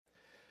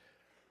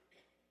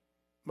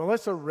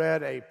Melissa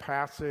read a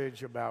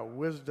passage about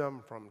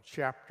wisdom from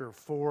chapter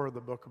 4 of the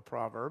book of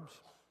Proverbs,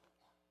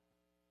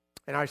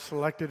 and I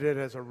selected it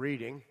as a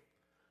reading.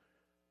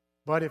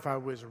 But if I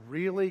was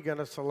really going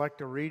to select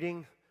a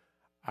reading,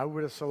 I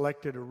would have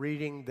selected a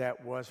reading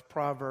that was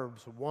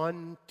Proverbs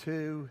 1,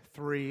 2,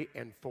 3,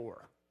 and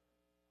 4.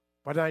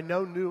 But I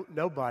know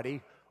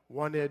nobody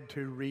wanted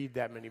to read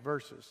that many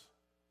verses.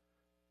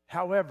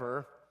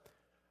 However,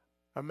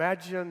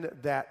 imagine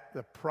that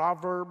the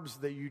Proverbs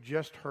that you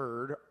just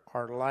heard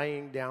are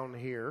lying down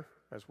here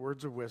as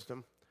words of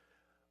wisdom.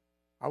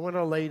 I want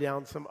to lay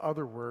down some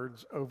other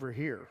words over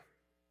here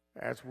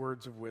as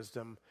words of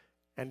wisdom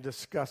and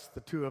discuss the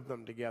two of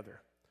them together,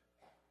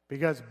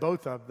 because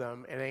both of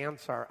them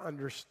enhance our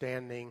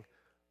understanding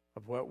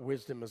of what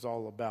wisdom is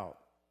all about.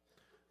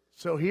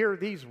 So here are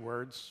these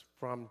words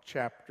from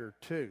chapter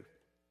 2.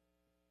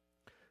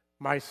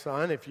 My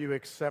son, if you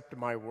accept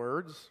my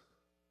words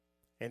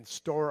and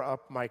store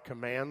up my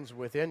commands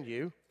within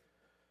you,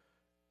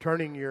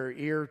 turning your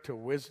ear to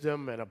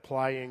wisdom and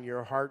applying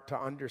your heart to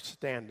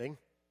understanding.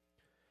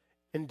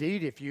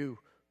 Indeed, if you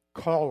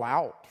call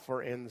out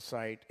for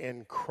insight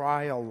and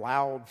cry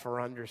aloud for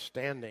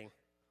understanding,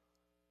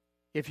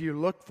 if you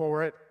look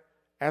for it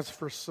as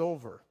for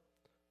silver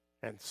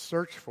and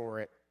search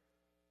for it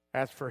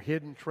as for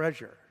hidden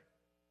treasure,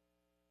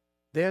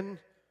 then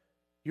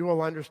you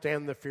will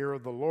understand the fear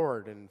of the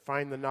Lord and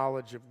find the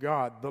knowledge of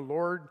God. The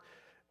Lord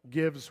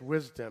gives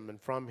wisdom,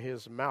 and from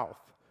his mouth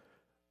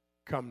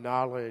come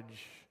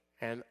knowledge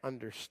and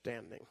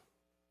understanding.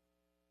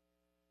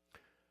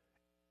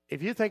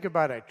 If you think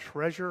about a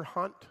treasure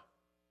hunt,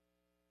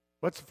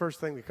 what's the first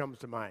thing that comes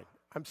to mind?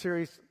 I'm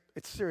serious.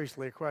 It's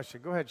seriously a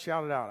question. Go ahead,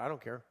 shout it out. I don't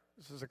care.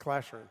 This is a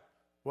classroom.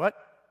 What?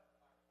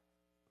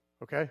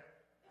 Okay.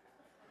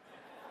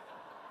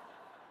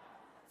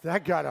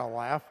 That got a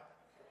laugh.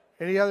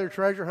 Any other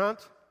treasure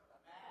hunts?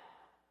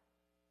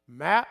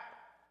 Map?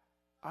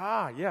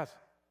 Ah, yes.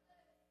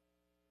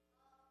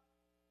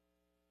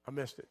 I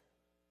missed it.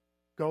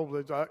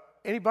 Gold.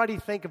 Anybody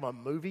think of a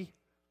movie?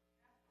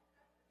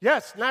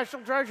 Yes,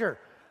 National Treasure.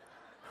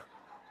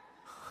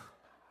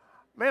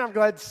 Man, I'm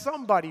glad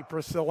somebody,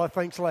 Priscilla,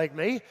 thinks like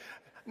me.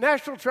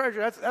 National Treasure,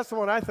 that's the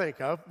one I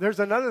think of. There's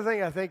another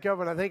thing I think of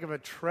when I think of a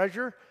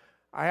treasure.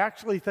 I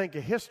actually think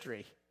of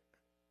history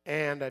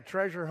and a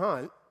treasure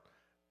hunt,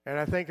 and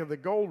I think of the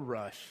gold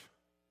rush,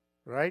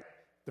 right?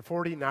 The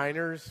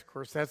 49ers, of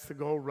course, that's the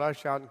gold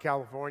rush out in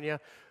California.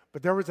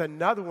 But there was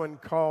another one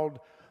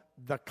called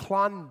the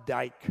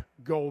Klondike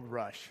Gold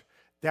Rush.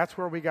 That's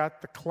where we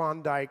got the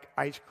Klondike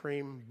ice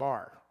cream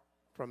bar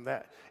from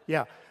that.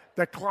 Yeah,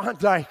 the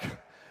Klondike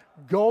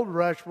Gold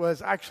Rush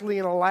was actually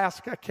in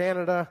Alaska,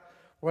 Canada,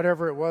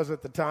 whatever it was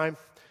at the time.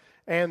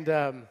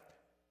 And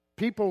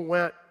people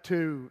went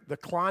to the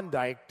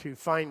Klondike to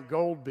find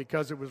gold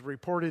because it was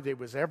reported it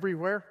was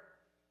everywhere.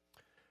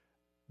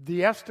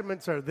 The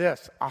estimates are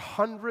this: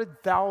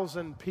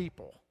 100,000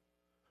 people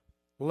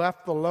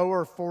left the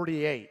lower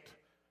 48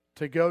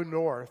 to go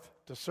north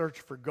to search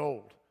for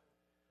gold.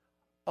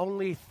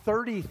 Only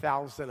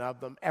 30,000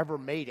 of them ever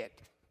made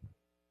it.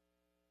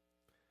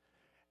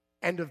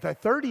 And of the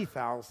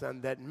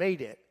 30,000 that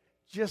made it,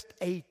 just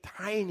a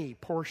tiny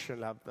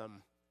portion of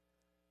them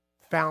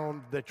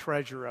found the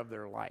treasure of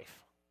their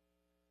life.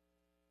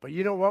 But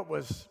you know what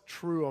was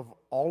true of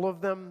all of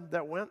them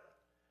that went?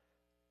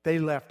 They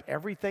left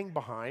everything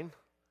behind,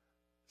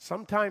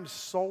 sometimes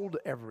sold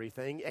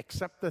everything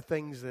except the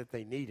things that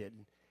they needed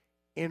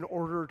in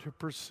order to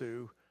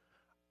pursue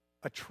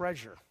a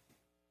treasure.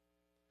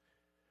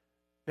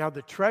 Now,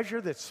 the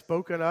treasure that's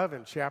spoken of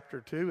in chapter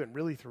 2 and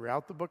really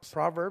throughout the book,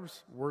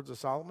 Proverbs, Words of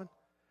Solomon,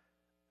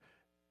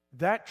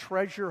 that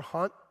treasure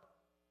hunt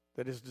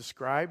that is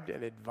described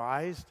and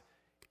advised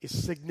is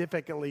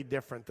significantly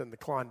different than the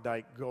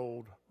Klondike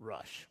Gold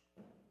Rush.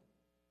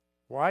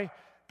 Why?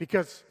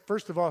 Because,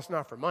 first of all, it's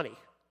not for money.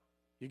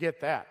 You get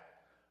that.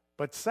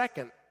 But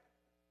second,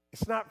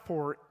 it's not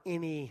for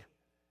anything.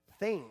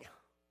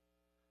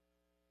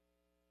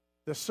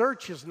 The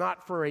search is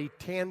not for a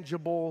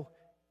tangible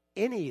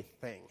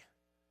anything.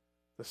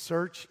 The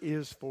search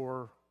is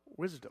for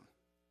wisdom.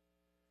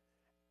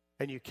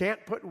 And you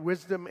can't put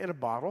wisdom in a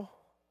bottle.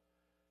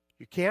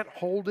 You can't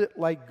hold it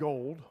like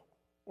gold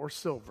or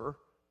silver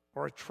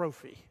or a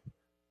trophy.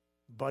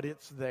 But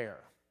it's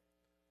there.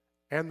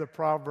 And the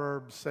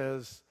proverb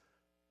says,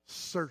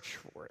 search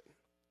for it.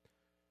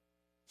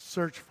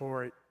 Search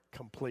for it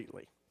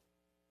completely.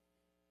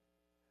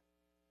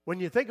 When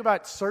you think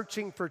about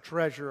searching for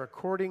treasure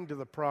according to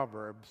the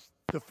Proverbs,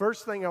 the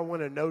first thing I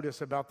want to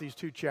notice about these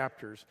two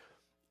chapters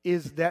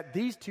is that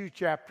these two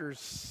chapters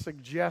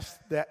suggest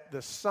that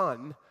the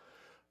son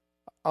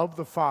of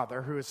the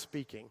father who is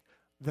speaking,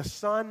 the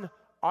son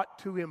ought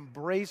to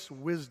embrace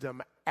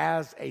wisdom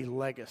as a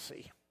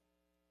legacy,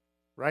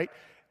 right?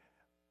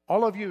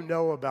 All of you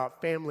know about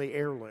family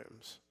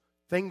heirlooms,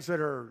 things that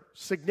are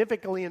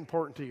significantly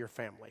important to your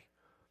family.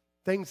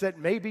 Things that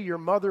maybe your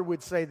mother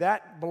would say,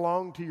 that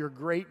belonged to your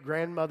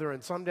great-grandmother,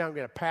 and someday I'm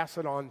going to pass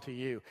it on to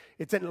you.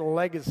 It's a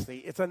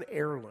legacy. It's an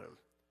heirloom.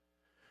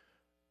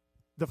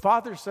 The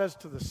Father says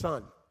to the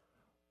Son,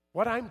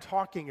 what I'm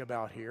talking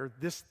about here,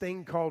 this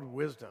thing called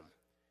wisdom,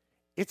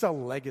 it's a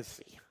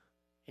legacy,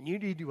 and you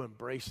need to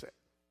embrace it.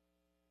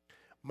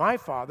 My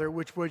father,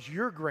 which was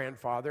your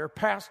grandfather,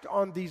 passed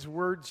on these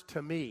words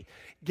to me,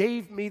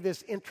 gave me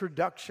this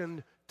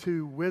introduction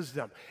to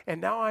wisdom,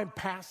 and now I'm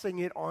passing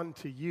it on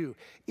to you.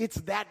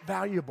 It's that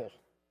valuable.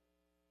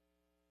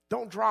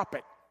 Don't drop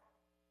it.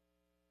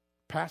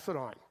 Pass it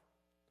on.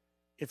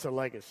 It's a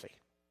legacy.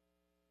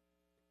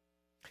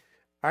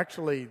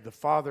 Actually, the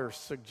Father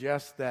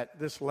suggests that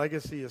this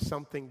legacy is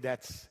something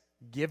that's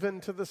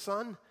given to the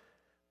Son,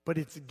 but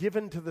it's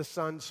given to the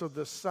Son so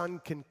the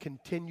Son can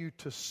continue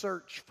to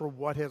search for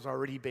what has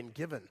already been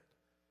given.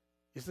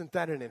 Isn't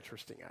that an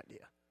interesting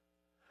idea?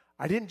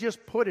 I didn't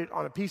just put it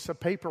on a piece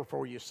of paper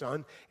for you,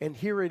 son, and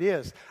here it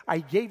is. I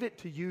gave it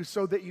to you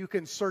so that you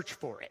can search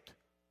for it.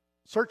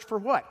 Search for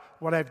what?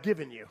 What I've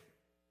given you.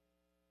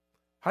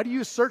 How do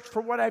you search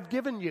for what I've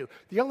given you?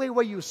 The only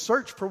way you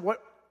search for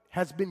what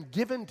has been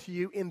given to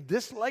you in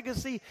this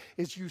legacy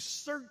is you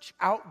search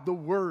out the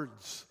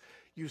words.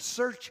 You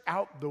search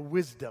out the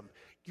wisdom.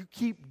 You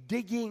keep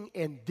digging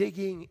and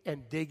digging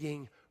and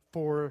digging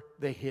for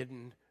the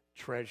hidden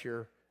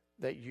treasure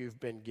that you've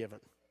been given.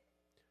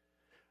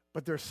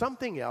 But there's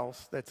something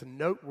else that's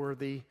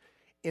noteworthy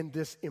in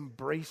this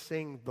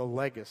embracing the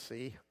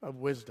legacy of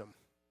wisdom.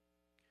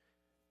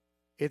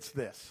 It's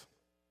this.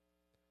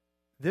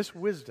 This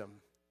wisdom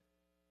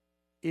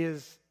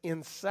is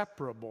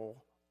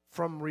inseparable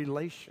from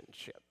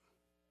relationship.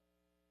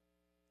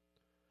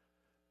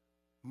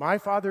 My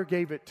Father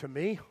gave it to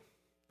me.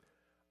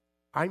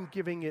 I'm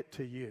giving it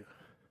to you.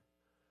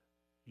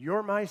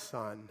 You're my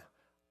son.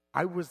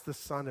 I was the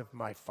son of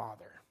my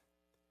Father.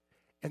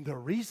 And the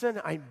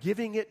reason I'm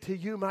giving it to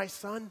you, my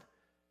son,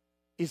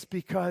 is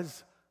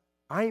because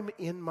I'm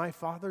in my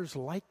Father's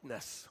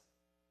likeness.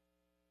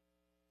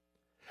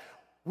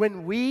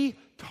 When we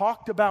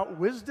talked about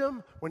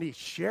wisdom, when he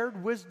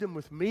shared wisdom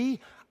with me,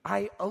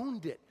 I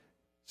owned it.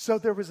 So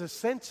there was a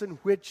sense in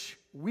which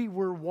we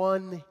were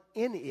one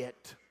in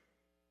it.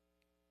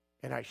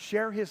 And I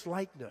share his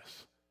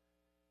likeness.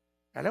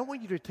 And I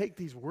want you to take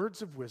these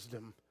words of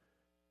wisdom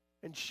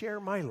and share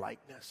my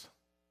likeness.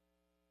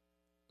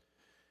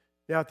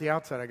 Now, at the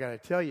outset, I got to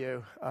tell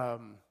you,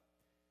 I'm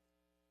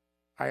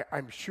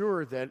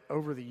sure that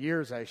over the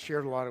years I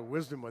shared a lot of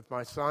wisdom with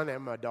my son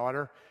and my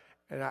daughter,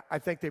 and I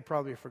think they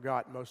probably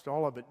forgot most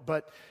all of it.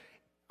 But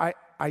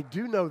I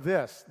do know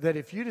this, that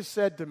if you'd have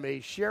said to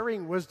me,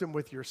 sharing wisdom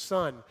with your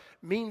son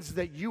means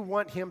that you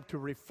want him to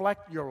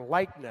reflect your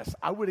likeness,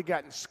 I would have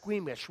gotten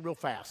squeamish real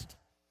fast.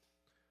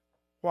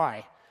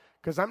 Why?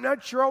 Because I'm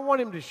not sure I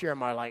want him to share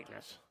my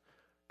likeness.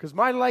 Because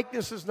my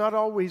likeness is not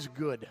always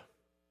good.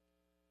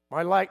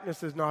 My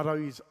likeness is not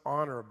always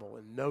honorable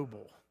and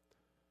noble.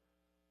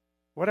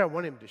 What I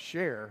want him to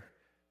share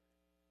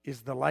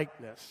is the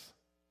likeness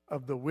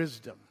of the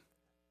wisdom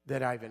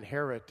that I've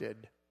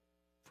inherited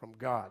from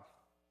God.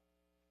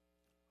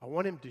 I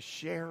want him to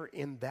share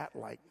in that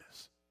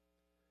likeness.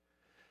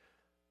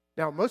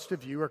 Now, most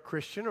of you are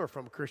Christian or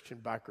from a Christian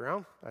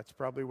background. That's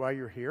probably why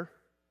you're here.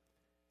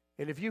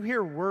 And if you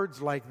hear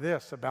words like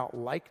this about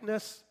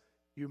likeness,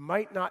 you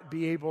might not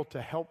be able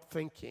to help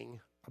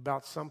thinking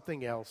about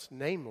something else,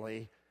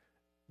 namely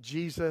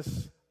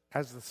Jesus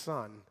as the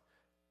Son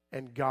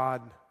and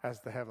God as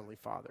the Heavenly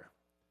Father.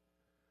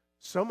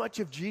 So much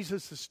of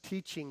Jesus'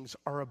 teachings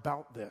are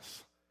about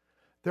this.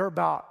 They're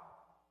about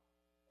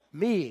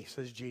me,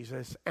 says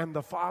Jesus, and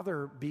the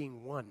Father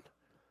being one.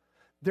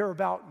 They're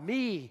about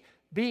me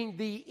being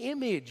the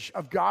image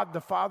of God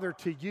the Father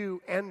to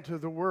you and to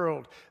the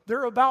world.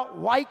 They're about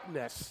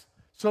likeness.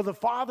 So the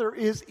Father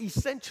is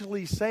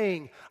essentially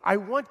saying, I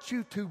want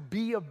you to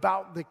be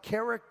about the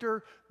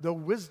character, the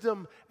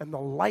wisdom, and the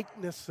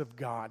likeness of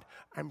God.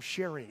 I'm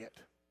sharing it.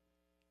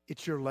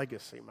 It's your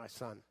legacy, my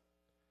son.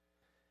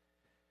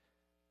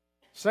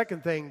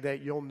 Second thing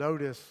that you'll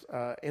notice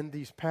in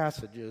these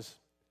passages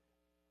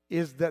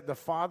is that the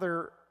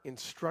Father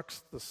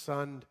instructs the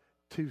Son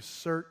to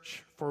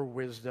search for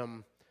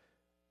wisdom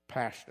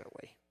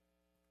passionately.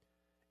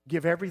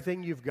 Give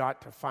everything you've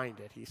got to find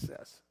it, he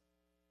says.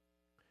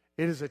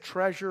 It is a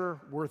treasure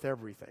worth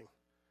everything.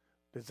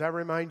 Does that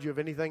remind you of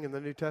anything in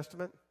the New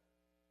Testament?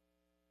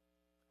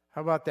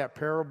 How about that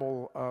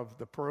parable of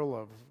the pearl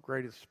of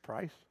greatest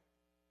price?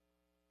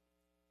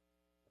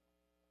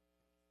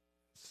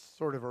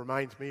 Sort of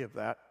reminds me of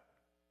that.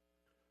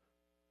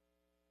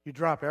 You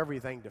drop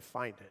everything to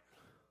find it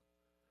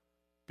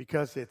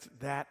because it's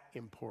that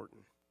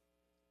important.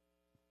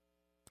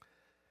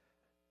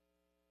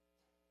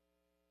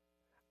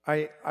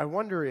 I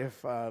wonder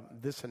if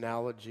this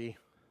analogy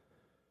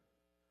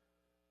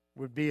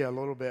would be a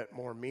little bit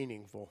more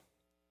meaningful.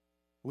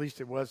 At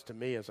least it was to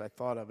me as I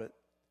thought of it.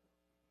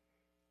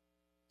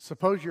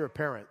 Suppose you're a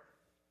parent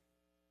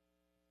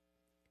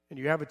and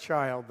you have a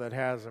child that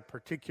has a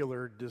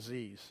particular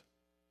disease.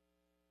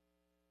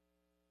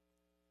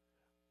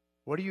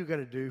 What are you going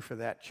to do for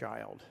that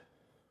child?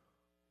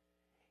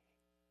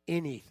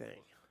 Anything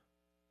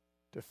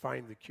to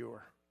find the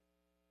cure.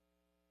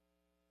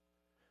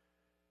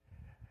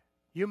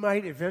 You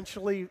might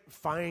eventually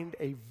find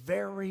a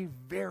very,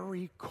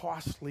 very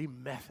costly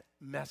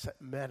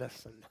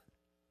medicine.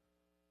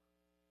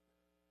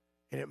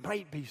 And it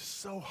might be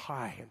so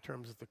high in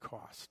terms of the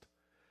cost.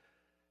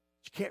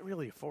 You can't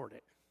really afford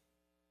it.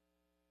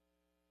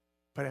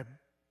 But I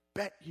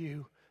bet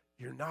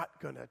you're not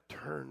going to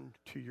turn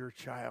to your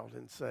child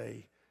and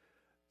say,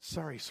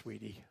 sorry,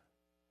 sweetie,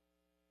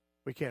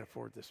 we can't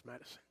afford this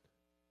medicine.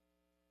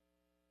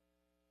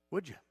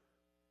 Would you?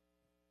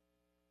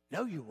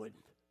 No, you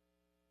wouldn't.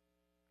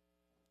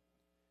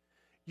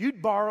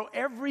 You'd borrow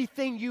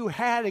everything you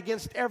had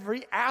against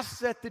every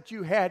asset that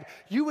you had.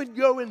 You would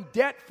go in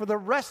debt for the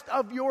rest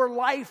of your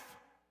life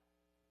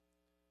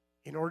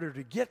in order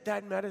to get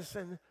that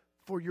medicine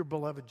for your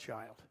beloved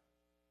child.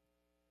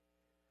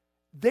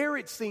 There,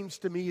 it seems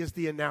to me, is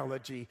the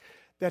analogy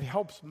that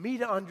helps me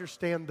to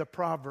understand the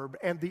proverb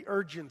and the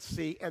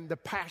urgency and the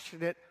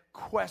passionate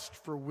quest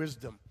for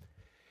wisdom.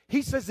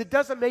 He says it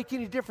doesn't make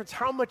any difference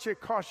how much it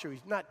costs you.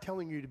 He's not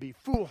telling you to be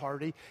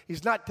foolhardy.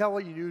 He's not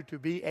telling you to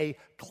be a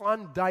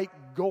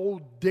Klondike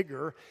gold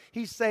digger.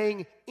 He's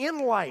saying in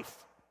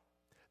life,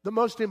 the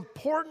most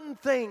important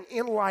thing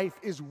in life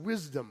is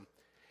wisdom.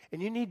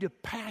 And you need to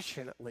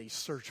passionately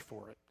search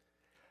for it.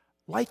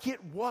 Like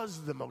it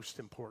was the most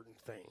important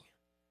thing.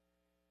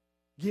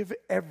 Give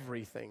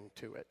everything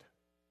to it.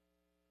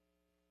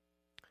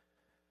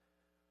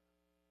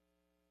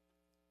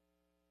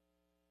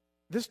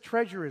 This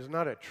treasure is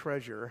not a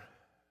treasure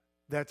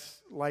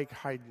that's like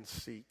hide and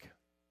seek.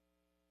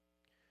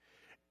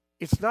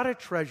 It's not a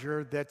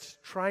treasure that's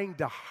trying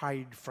to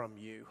hide from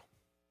you.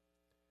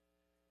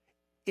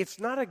 It's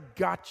not a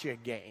gotcha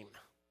game.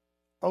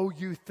 Oh,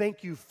 you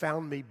think you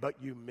found me, but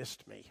you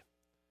missed me.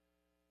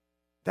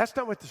 That's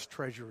not what this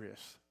treasure is.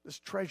 This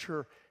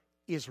treasure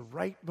is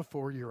right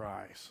before your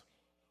eyes.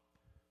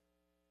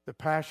 The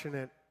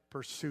passionate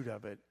pursuit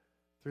of it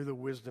through the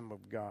wisdom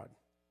of God.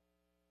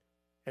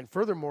 And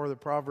furthermore, the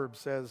proverb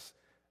says,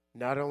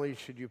 not only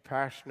should you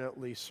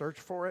passionately search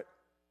for it,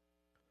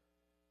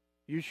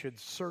 you should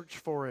search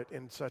for it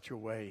in such a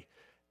way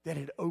that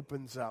it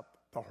opens up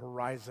the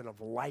horizon of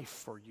life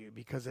for you,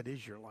 because it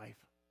is your life.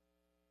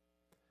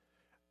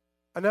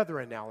 Another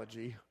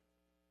analogy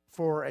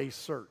for a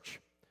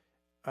search.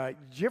 Did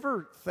you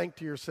ever think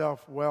to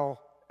yourself, well,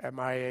 at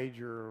my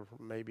age, or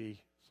maybe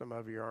some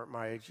of you aren't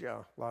my age, yeah,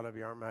 a lot of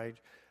you aren't my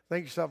age,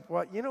 think to yourself,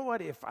 well, you know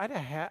what, if I'd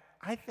have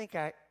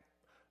had,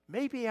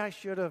 maybe I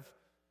should have,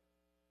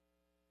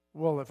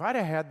 well, if I'd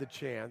have had the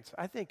chance,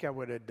 I think I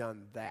would have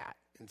done that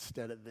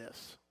instead of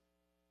this.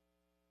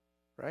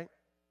 Right?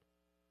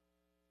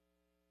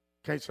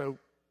 Okay, so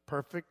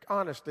perfect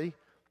honesty.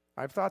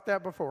 I've thought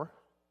that before.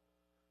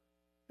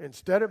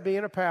 Instead of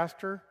being a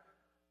pastor,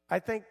 I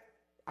think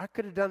I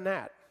could have done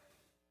that.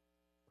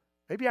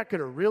 Maybe I could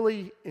have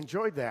really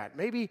enjoyed that.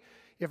 Maybe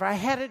if I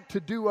had it to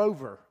do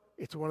over,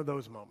 it's one of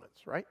those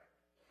moments, right?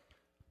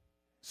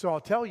 So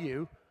I'll tell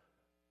you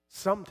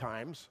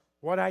sometimes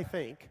what I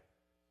think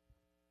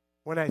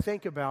when I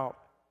think about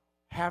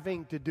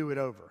having to do it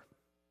over.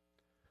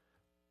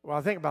 Well,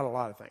 I think about a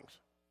lot of things.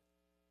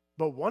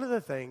 But one of the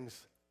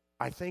things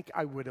I think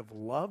I would have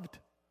loved,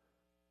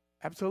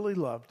 absolutely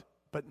loved,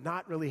 but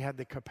not really had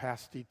the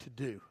capacity to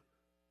do,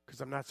 because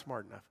I'm not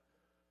smart enough,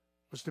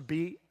 was to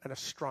be an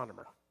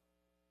astronomer.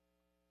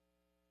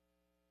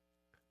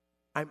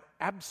 I'm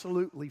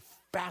absolutely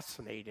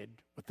fascinated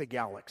with the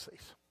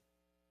galaxies.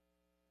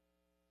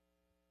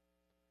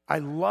 I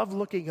love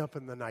looking up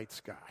in the night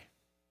sky.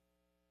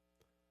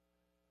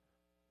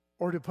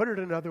 Or to put it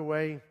another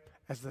way,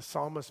 as the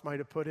psalmist might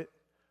have put it,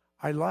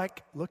 I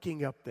like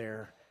looking up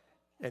there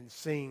and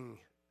seeing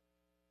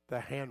the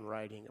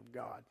handwriting of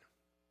God.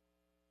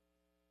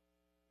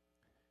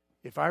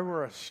 If I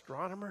were an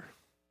astronomer,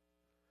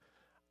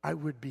 I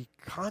would be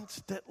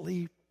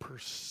constantly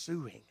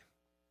pursuing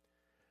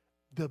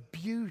the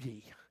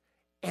beauty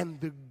and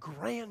the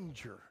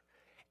grandeur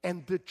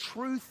and the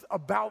truth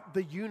about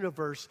the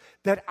universe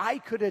that I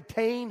could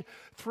attain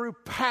through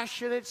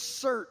passionate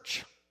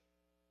search.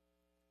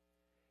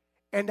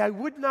 And I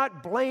would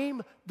not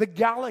blame the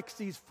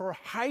galaxies for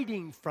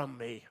hiding from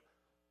me.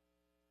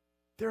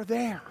 They're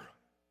there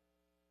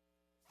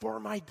for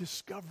my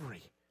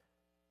discovery,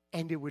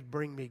 and it would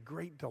bring me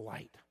great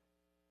delight.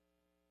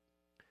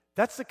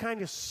 That's the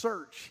kind of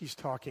search he's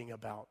talking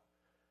about.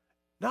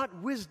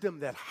 Not wisdom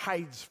that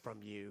hides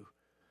from you,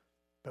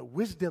 but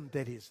wisdom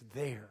that is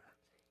there.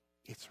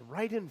 It's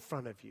right in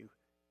front of you.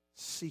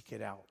 Seek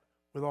it out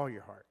with all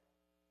your heart.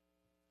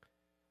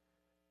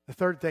 The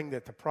third thing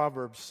that the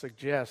Proverbs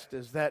suggest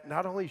is that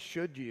not only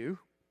should you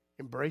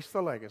embrace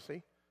the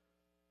legacy,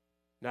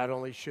 not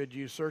only should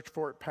you search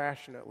for it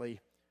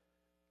passionately,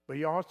 but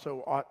you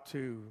also ought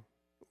to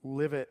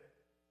live it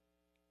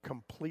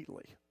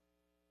completely.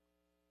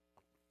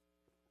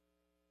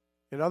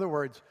 In other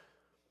words,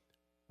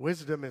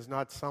 wisdom is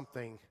not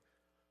something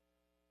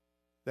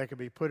that can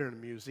be put in a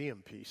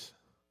museum piece.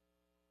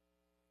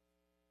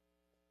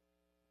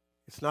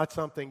 It's not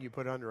something you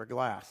put under a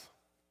glass.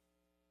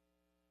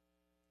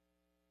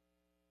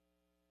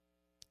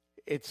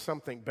 It's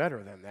something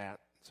better than that,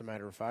 as a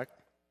matter of fact.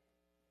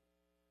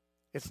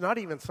 It's not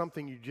even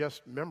something you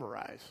just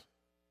memorize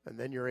and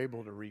then you're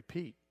able to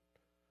repeat.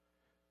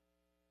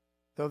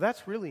 Though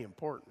that's really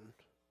important.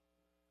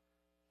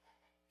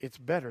 It's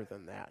better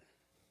than that.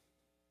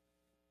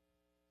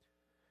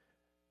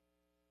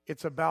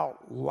 It's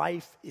about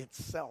life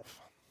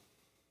itself.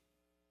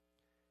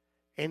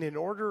 And in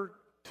order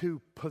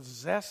to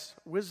possess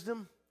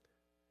wisdom,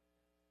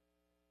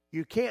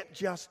 you can't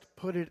just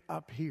put it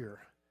up here.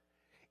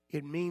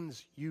 It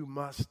means you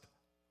must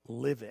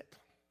live it.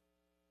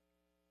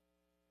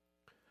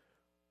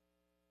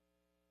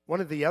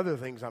 One of the other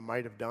things I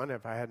might have done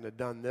if I hadn't have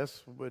done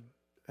this would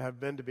have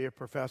been to be a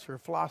professor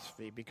of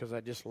philosophy, because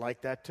I just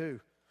like that too.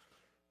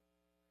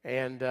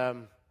 And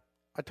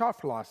I taught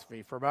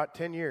philosophy for about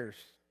 10 years,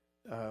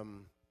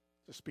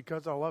 just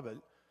because I love it.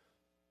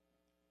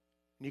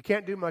 And you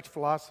can't do much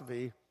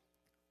philosophy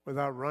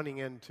without running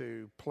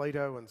into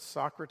Plato and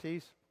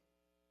Socrates.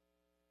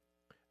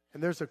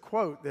 And there's a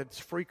quote that's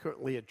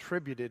frequently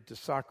attributed to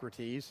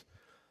Socrates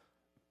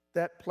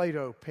that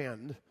Plato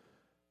penned.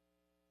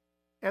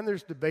 And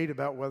there's debate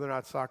about whether or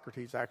not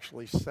Socrates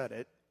actually said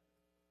it.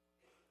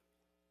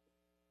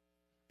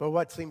 But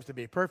what seems to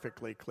be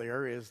perfectly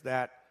clear is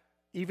that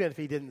even if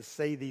he didn't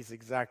say these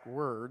exact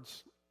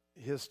words,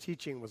 his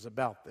teaching was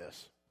about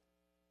this.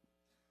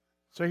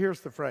 So here's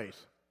the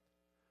phrase.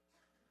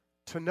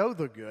 To know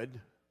the good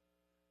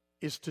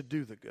is to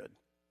do the good.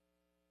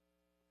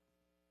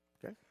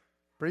 Okay?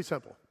 Pretty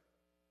simple.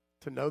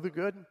 To know the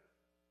good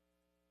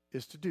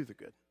is to do the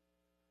good.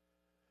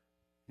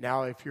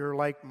 Now, if you're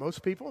like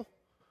most people,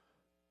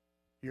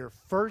 your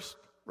first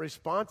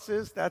response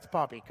is, that's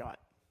poppycock.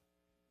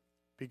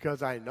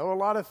 Because I know a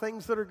lot of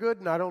things that are good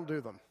and I don't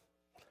do them.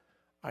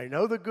 I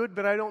know the good,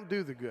 but I don't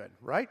do the good,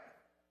 right?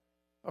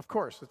 Of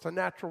course, it's a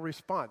natural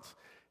response.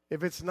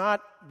 If it's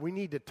not, we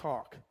need to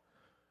talk.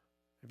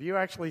 If you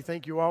actually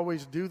think you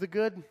always do the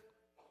good,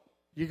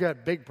 you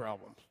got big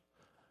problems.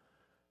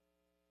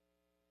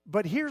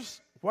 But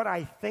here's what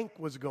I think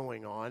was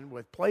going on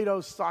with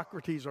Plato,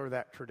 Socrates, or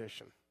that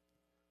tradition.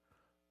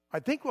 I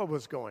think what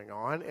was going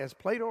on is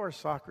Plato or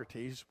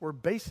Socrates were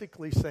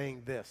basically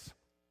saying this.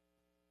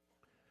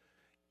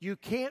 You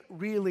can't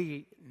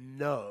really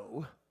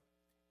know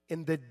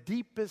in the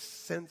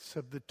deepest sense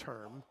of the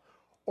term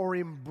or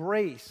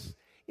embrace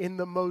in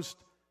the most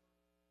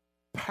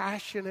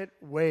passionate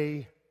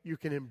way you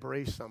can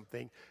embrace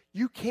something.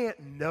 You can't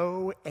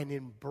know and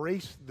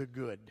embrace the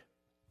good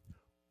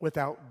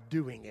without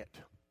doing it.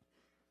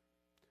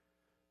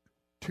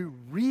 To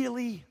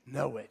really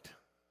know it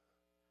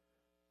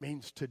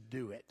means to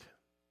do it.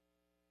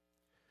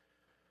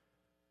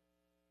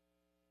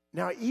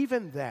 Now,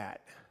 even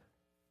that,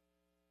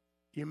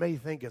 you may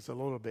think is a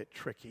little bit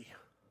tricky.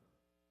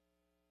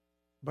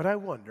 But I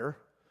wonder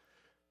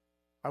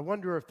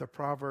if the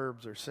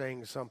Proverbs are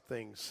saying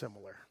something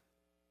similar.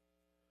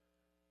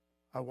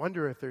 I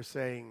wonder if they're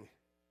saying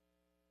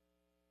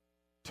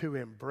to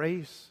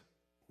embrace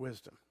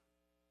wisdom,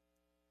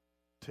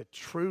 to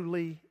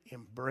truly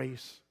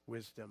embrace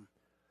wisdom,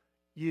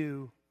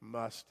 you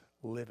must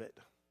live it.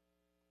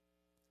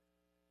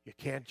 You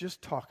can't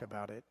just talk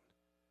about it.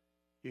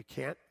 You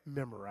can't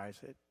memorize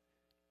it.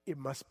 It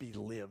must be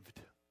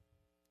lived.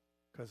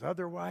 Because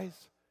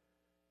otherwise,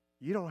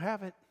 you don't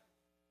have it.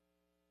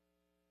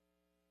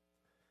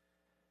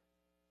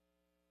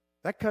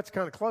 That cuts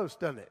kind of close,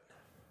 doesn't it?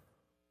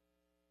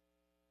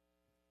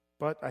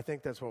 But I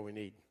think that's what we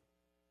need.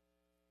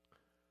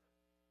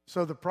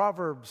 So the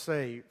Proverbs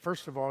say,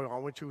 first of all, I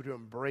want you to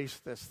embrace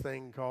this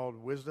thing called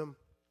wisdom.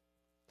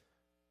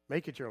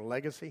 Make it your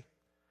legacy.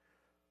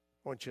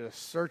 I want you to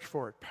search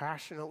for it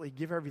passionately.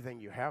 Give everything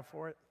you have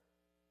for it.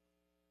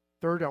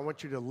 Third, I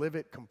want you to live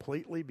it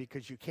completely,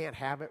 because you can't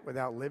have it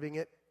without living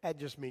it. That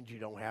just means you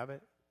don't have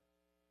it.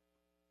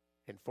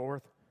 And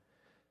fourth,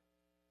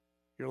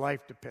 your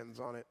life depends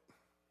on it.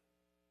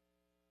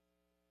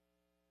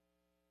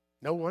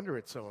 No wonder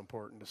it's so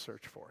important to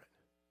search for it.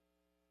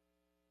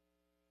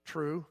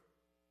 True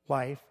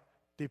life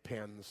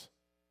depends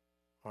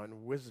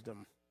on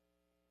wisdom.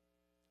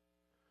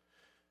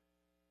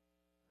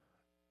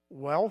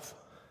 Wealth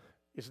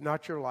is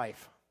not your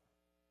life.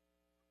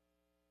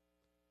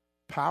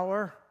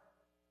 Power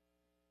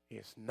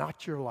is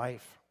not your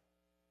life.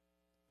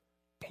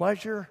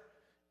 Pleasure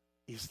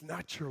is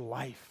not your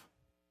life.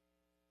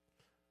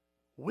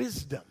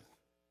 Wisdom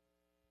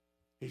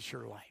is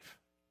your life.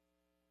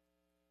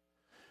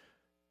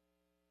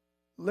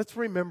 Let's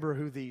remember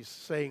who these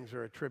sayings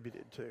are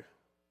attributed to.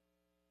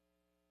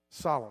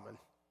 Solomon.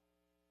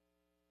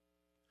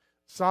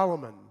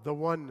 Solomon, the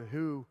one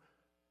who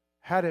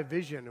had a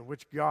vision in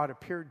which God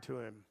appeared to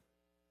him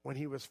when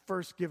he was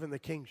first given the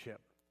kingship.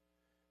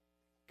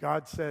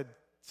 God said,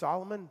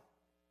 Solomon,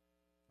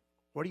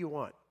 what do you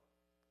want?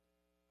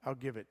 I'll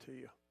give it to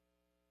you.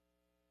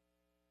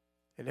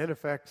 And in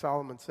effect,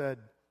 Solomon said,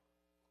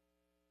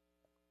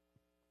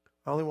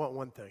 I only want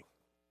one thing.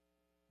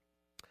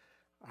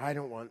 I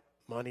don't want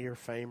money or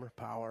fame or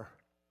power.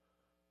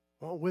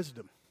 I want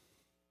wisdom.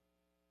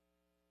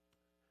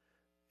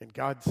 And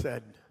God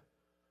said,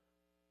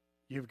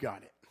 you've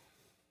got it.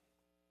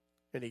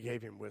 and he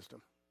gave him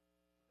wisdom.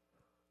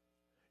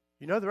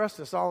 You know the rest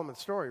of Solomon's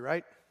story,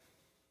 right?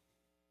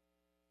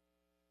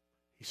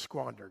 He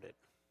squandered it.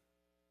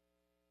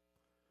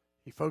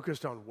 He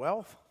focused on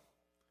wealth.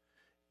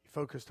 He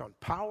focused on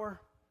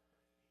power.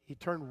 He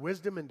turned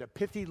wisdom into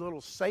pithy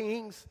little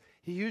sayings.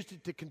 He used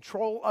it to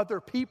control other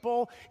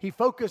people. He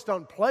focused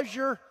on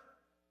pleasure.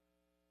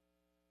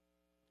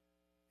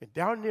 And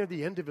down near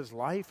the end of his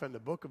life in the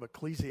book of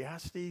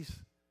Ecclesiastes,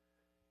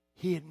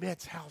 he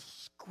admits how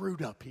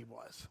screwed up he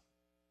was.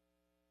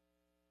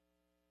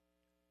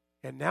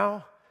 And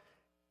now,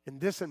 in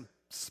this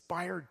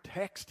inspired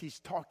text, he's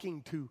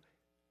talking to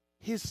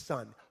his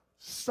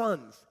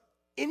sons,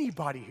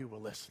 anybody who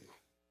will listen.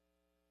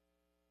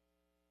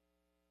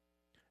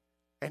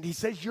 And he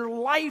says, your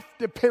life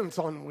depends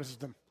on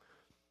wisdom.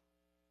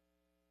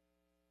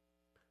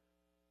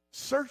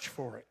 Search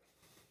for it.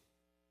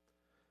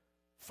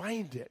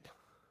 Find it.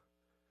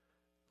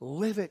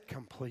 Live it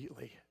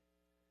completely.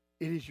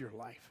 It is your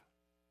life.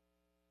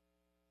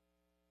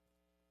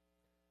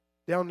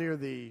 Down near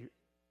the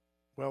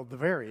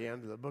very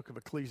end of the book of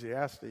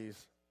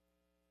Ecclesiastes,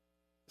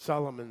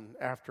 Solomon,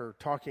 after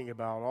talking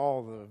about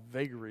all the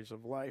vagaries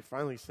of life,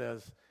 finally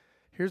says,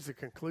 here's the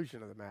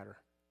conclusion of the matter.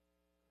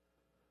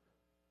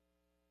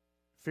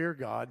 Fear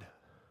God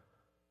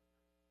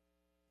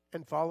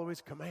and follow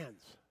his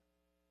commands.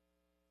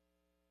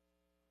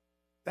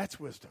 That's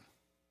wisdom.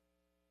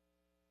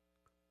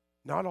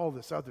 Not all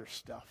this other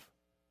stuff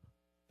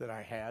that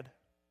I had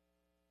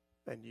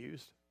and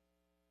used.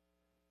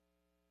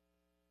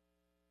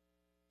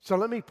 So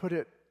let me put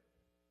it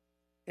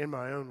in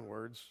my own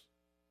words.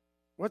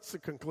 What's the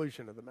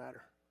conclusion of the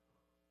matter?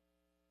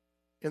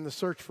 In the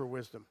search for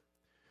wisdom,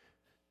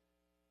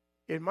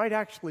 it might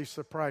actually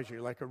surprise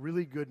you, like a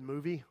really good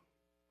movie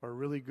or a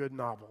really good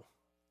novel.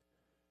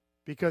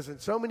 Because in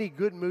so many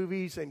good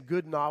movies and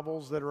good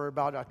novels that are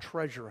about a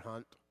treasure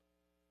hunt,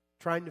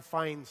 trying to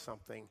find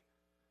something,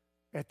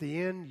 at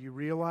the end you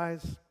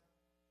realize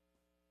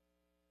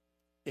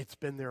it's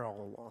been there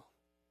all along.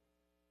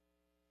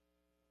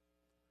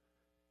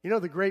 You know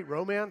the great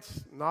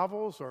romance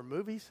novels or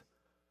movies?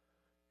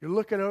 You're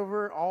looking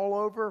all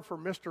over for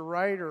Mr.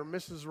 Right or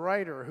Mrs.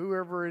 Right or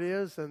whoever it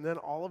is, and then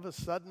all of a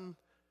sudden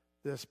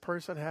this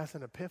person has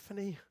an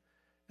epiphany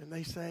and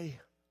they say,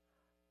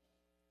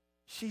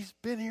 she's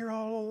been here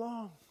all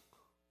along.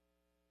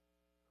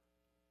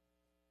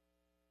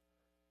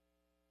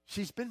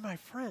 She's been my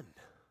friend.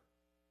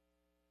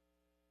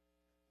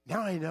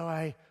 Now I know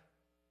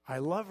I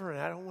love her and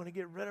I don't want to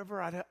get rid of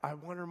her. I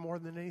want her more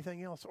than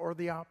anything else. Or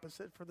the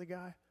opposite for the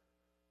guy.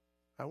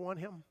 I want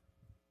him.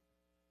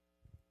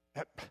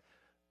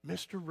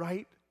 Mr.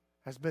 Right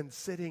has been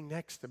sitting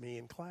next to me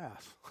in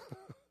class.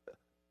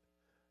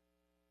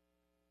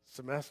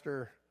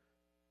 Semester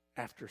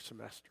after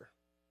semester.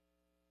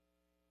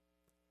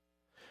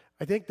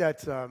 I think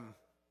that's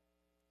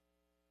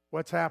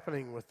what's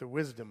happening with the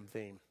wisdom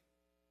theme.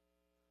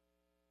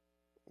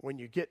 When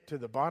you get to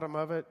the bottom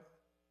of it,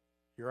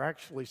 you're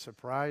actually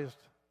surprised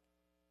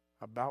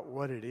about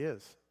what it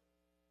is.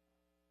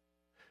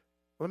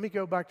 Let me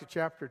go back to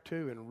chapter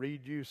 2 and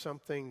read you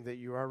something that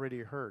you already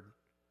heard.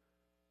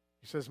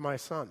 He says, my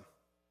son,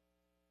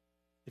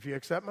 if you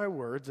accept my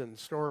words and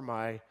store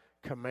my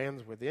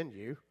commands within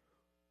you,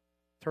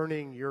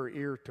 turning your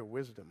ear to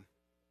wisdom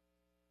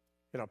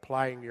and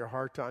applying your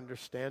heart to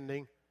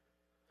understanding,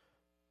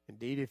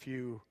 indeed, if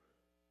you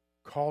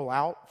call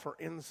out for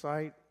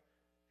insight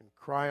and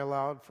cry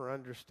aloud for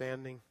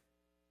understanding,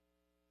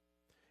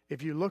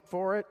 if you look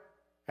for it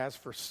as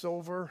for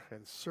silver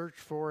and search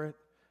for it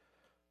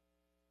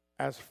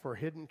as for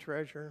hidden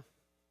treasure,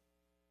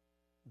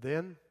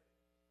 then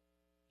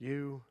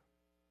you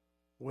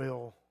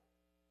will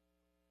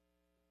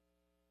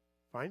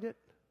find it.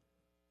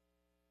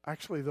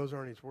 Actually, those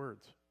aren't his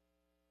words.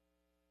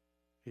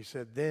 He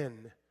said,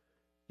 then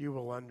you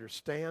will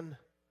understand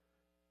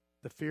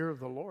the fear of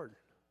the Lord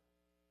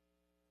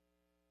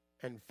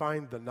and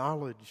find the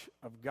knowledge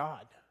of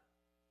God.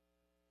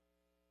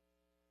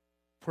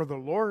 For the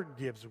Lord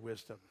gives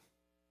wisdom.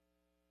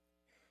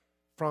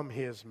 From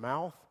his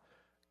mouth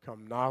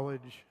come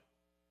knowledge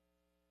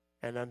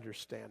and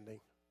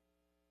understanding.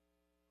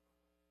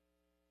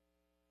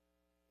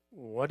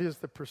 What is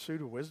the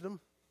pursuit of wisdom?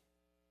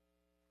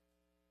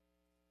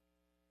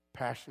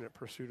 Passionate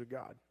pursuit of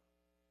God.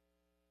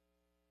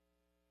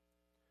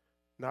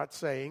 Not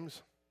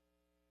sayings.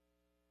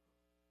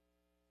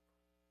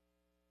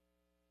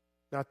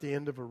 Not the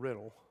end of a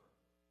riddle.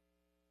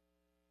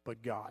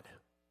 But God.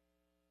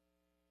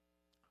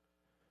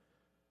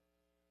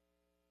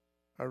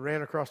 I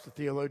ran across a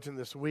theologian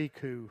this week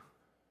who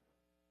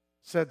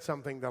said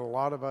something that a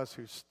lot of us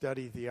who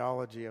study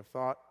theology have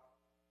thought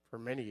for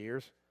many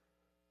years.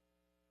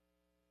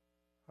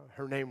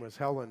 Her name was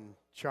Helen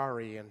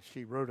Chari, and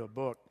she wrote a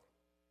book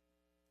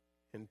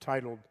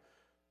entitled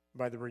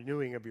By the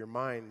Renewing of Your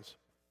Minds.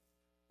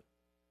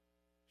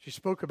 She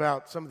spoke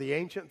about some of the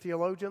ancient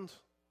theologians,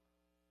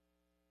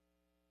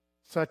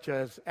 such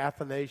as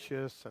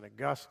Athanasius and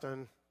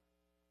Augustine,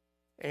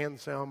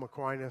 Anselm,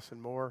 Aquinas,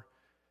 and more.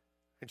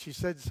 And she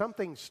said,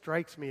 something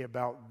strikes me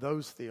about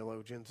those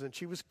theologians, and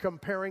she was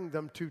comparing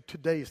them to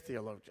today's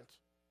theologians.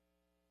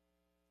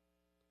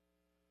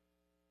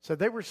 So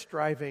they were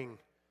striving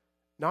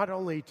not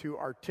only to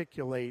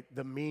articulate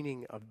the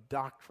meaning of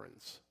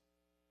doctrines,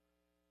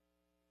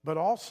 but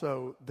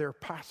also their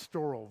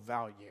pastoral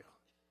value,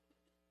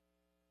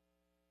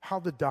 how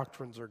the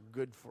doctrines are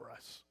good for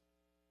us.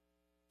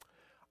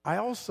 I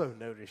also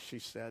noticed, she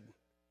said,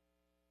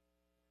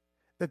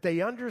 that they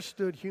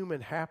understood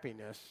human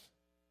happiness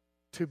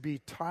to be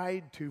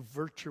tied to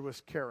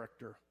virtuous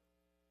character,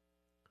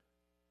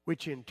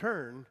 which in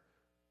turn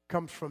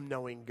comes from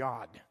knowing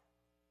God.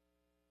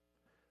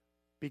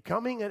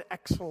 Becoming an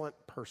excellent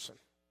person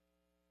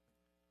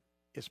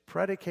is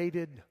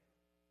predicated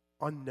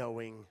on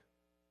knowing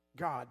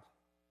God.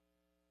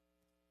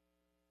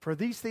 For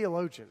these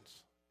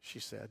theologians, she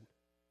said,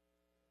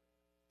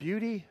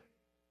 beauty,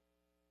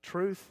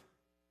 truth,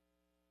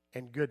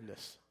 and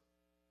goodness,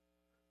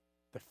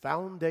 the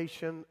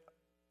foundation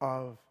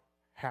of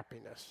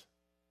happiness,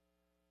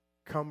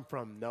 come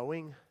from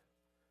knowing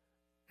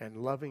and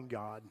loving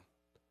God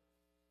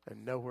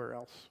and nowhere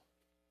else.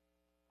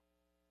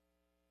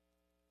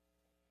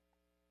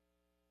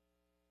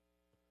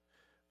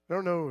 I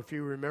don't know if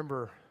you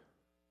remember,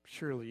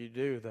 surely you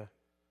do,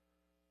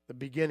 the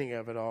beginning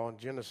of it all in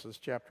Genesis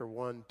chapter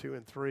 1, 2,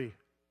 and 3,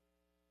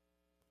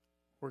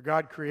 where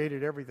God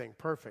created everything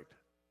perfect.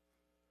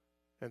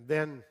 And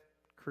then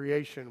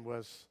creation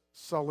was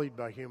sullied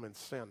by human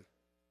sin.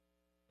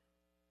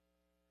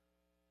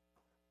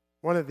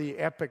 One of the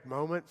epic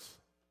moments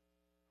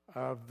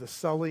of the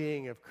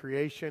sullying of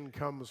creation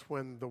comes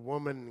when the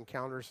woman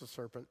encounters the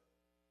serpent.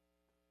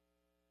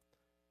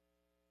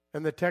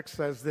 And the text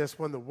says this: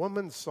 when the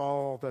woman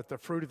saw that the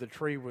fruit of the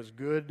tree was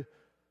good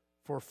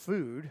for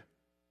food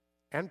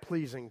and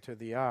pleasing to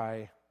the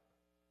eye,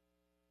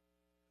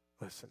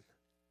 listen,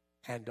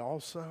 and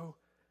also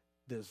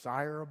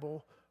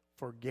desirable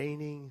for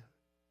gaining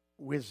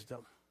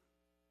wisdom,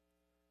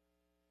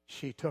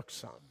 she took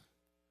some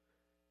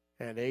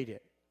and ate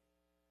it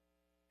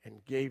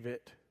and gave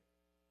it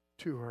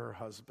to her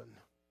husband.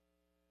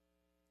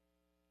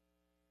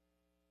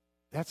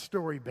 That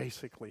story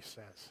basically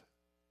says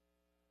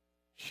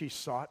she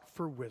sought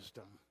for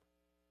wisdom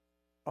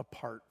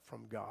apart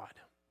from God.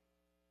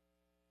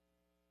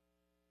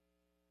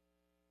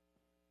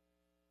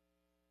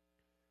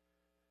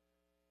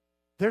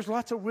 There's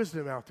lots of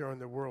wisdom out there in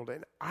the world,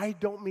 and I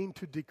don't mean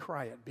to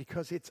decry it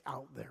because it's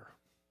out there.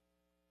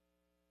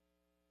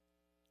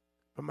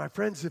 But my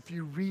friends, if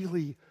you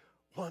really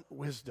want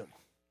wisdom,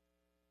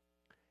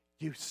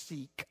 you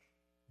seek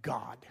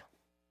God.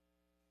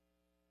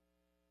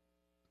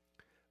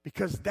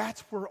 Because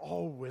that's where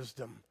all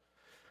wisdom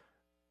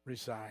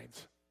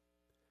resides.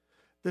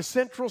 The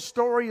central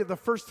story of the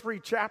first 3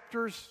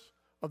 chapters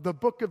of the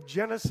book of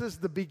Genesis,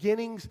 the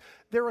beginnings,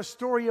 they're a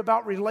story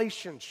about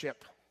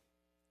relationship.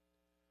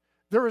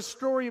 They're a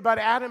story about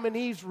Adam and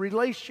Eve's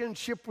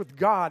relationship with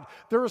God.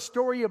 They're a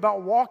story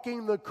about walking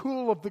in the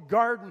cool of the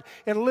garden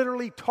and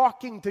literally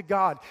talking to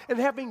God and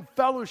having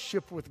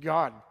fellowship with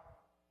God.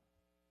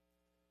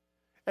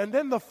 And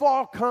then the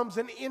fall comes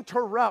and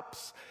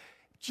interrupts,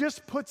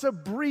 just puts a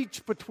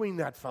breach between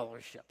that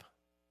fellowship.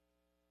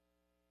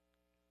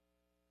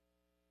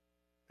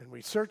 And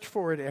we search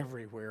for it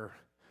everywhere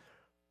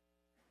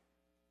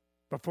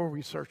before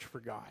we search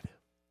for God.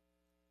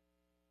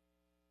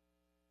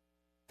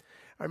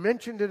 I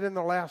mentioned it in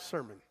the last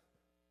sermon,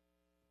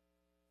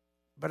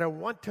 but I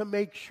want to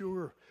make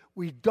sure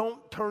we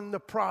don't turn the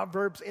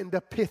Proverbs into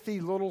pithy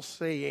little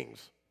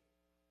sayings.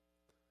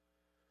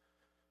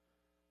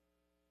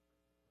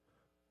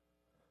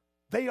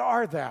 They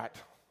are that.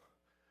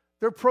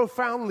 They're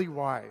profoundly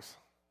wise.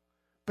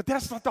 But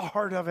that's not the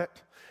heart of it.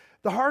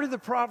 The heart of the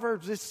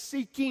Proverbs is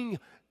seeking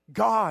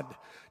God.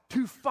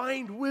 To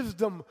find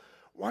wisdom,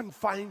 one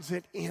finds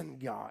it in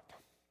God.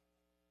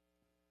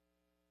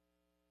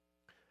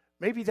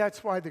 Maybe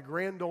that's why the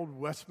grand old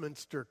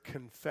Westminster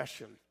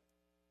Confession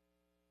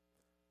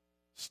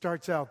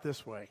starts out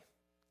this way,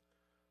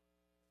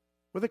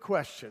 with a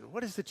question: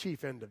 what is the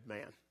chief end of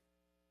man?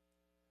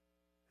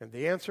 And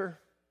the answer: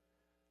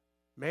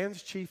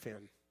 man's chief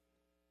end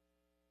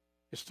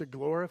is to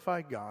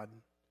glorify God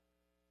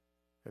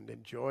and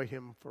enjoy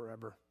Him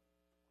forever.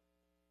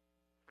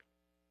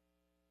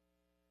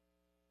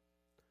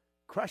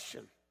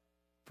 Question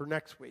for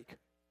next week,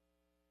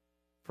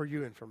 for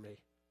you and for me: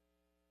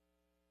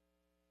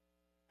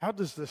 how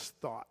does this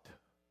thought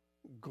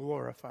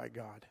glorify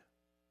God?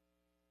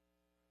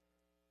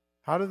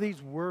 How do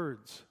these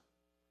words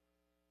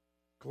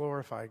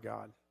glorify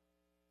God?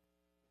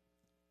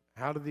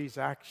 How do these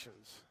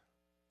actions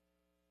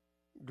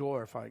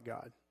glorify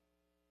God?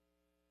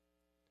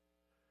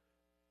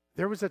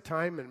 There was a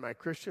time in my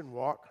Christian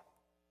walk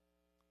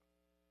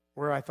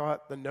where I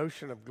thought the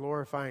notion of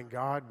glorifying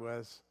God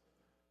was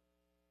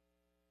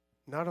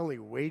not only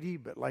weighty,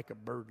 but like a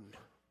burden.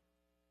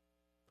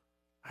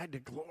 I had to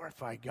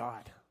glorify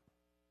God.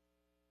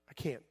 I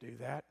can't do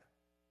that.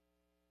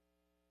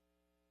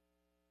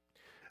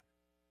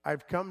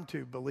 I've come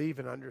to believe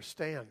and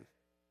understand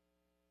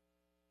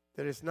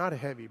that it's not a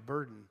heavy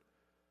burden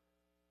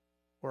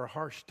or a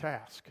harsh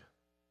task.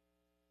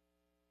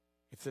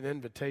 It's an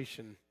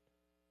invitation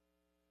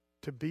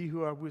to be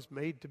who I was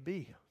made to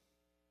be.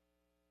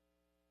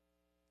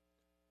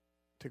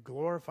 To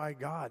glorify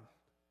God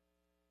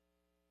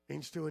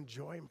means to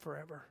enjoy Him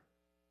forever.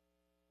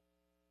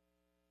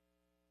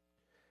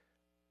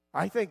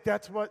 I think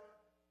that's what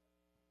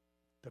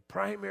the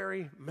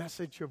primary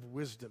message of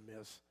wisdom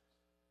is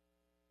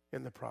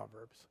in the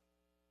Proverbs.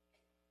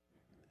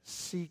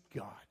 Seek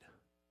God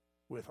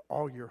with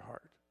all your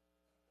heart.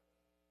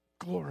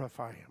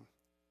 Glorify Him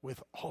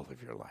with all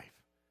of your life.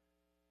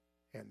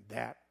 And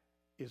that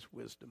is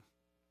wisdom.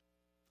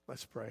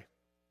 Let's pray.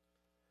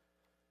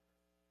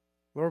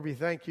 Lord, we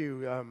thank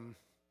you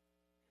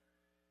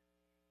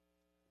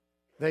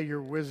that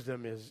your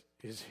wisdom is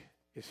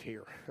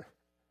here.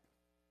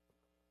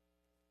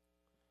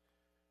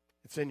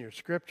 It's in your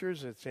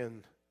scriptures. It's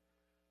in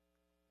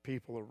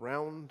people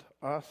around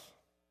us.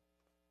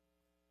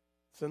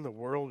 It's in the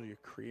world you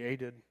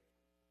created.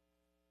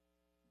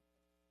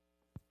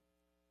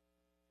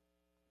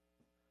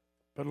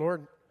 But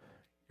Lord,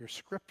 your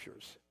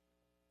scriptures,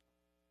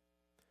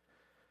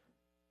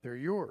 they're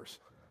yours.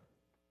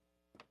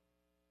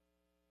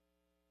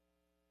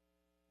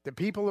 The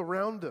people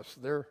around us,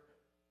 they're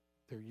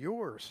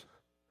yours.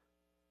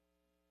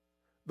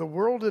 The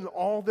world and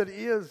all that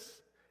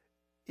is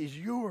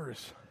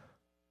yours.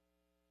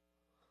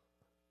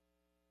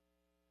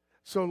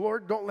 So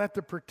Lord, don't let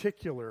the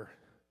particular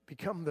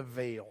become the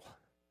veil.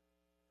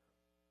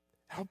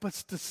 Help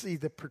us to see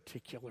the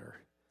particular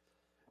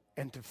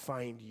and to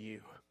find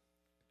you.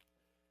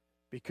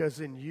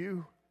 Because in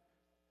you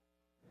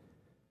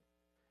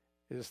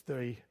is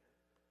the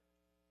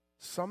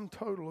sum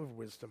total of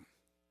wisdom.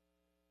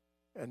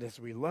 And as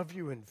we love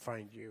you and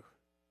find you,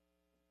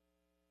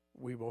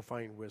 we will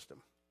find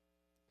wisdom.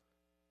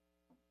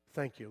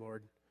 Thank you,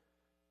 Lord.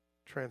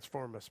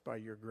 Transform us by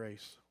your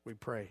grace, we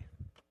pray.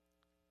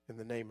 In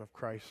the name of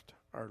Christ,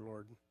 our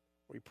Lord,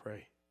 we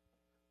pray.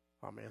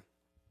 Amen.